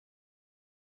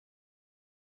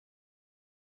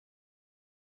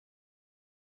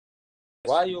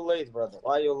Why you late, brother?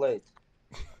 Why you late?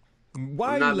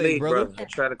 Why I'm are not you late, brother? brother. I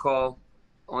try to call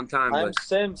on time, I'm but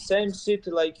same city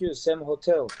like you, same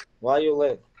hotel. Why you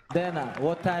late? Dana,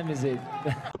 what time is it?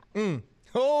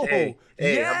 Oh, hey,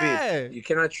 yeah. Habib, you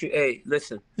cannot treat. Hey,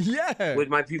 listen. Yeah. With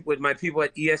my people at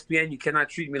ESPN, you cannot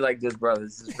treat me like this, brother.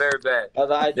 This is very bad.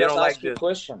 But I They just don't like ask you a this.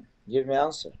 question. Give me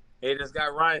answer. Hey, this guy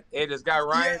Ryan. Hey, this guy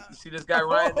Ryan. Yeah. You see this guy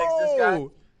Ryan next to this guy?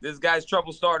 Oh. This guy's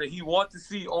trouble starter. He wants to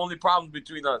see only problems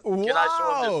between us. Can I show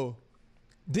him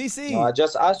this? DC. No, I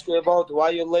just ask you about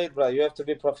why you late, bro. You have to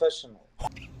be professional.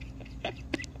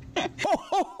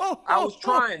 I was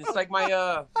trying. It's like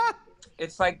my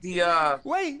it's like the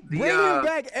Wait, bring him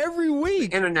back every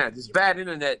week. internet. There's bad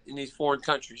internet in these foreign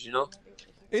countries, you know?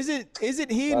 Is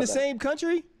it he in the same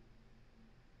country?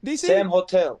 DC? Same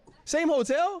hotel. Same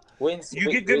hotel?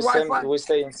 You get good Wi-Fi? We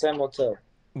stay in same hotel.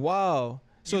 Wow.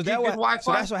 So You that get good Wi-Fi?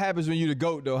 So that's what happens when you the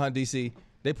GOAT though, huh, DC?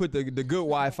 They put the good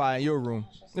Wi-Fi in your room.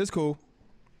 It's cool.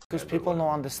 Because people don't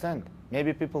understand.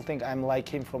 Maybe people think I'm like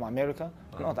him from America.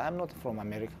 No, I'm not from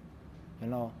America, you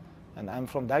know, and I'm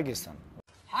from Dagestan.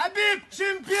 Khabib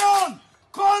champion!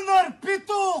 Conor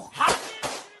Pituch!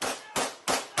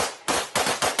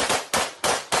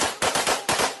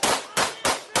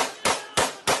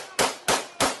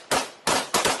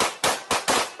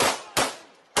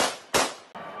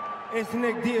 It's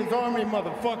Nick Diaz Army,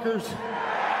 motherfuckers.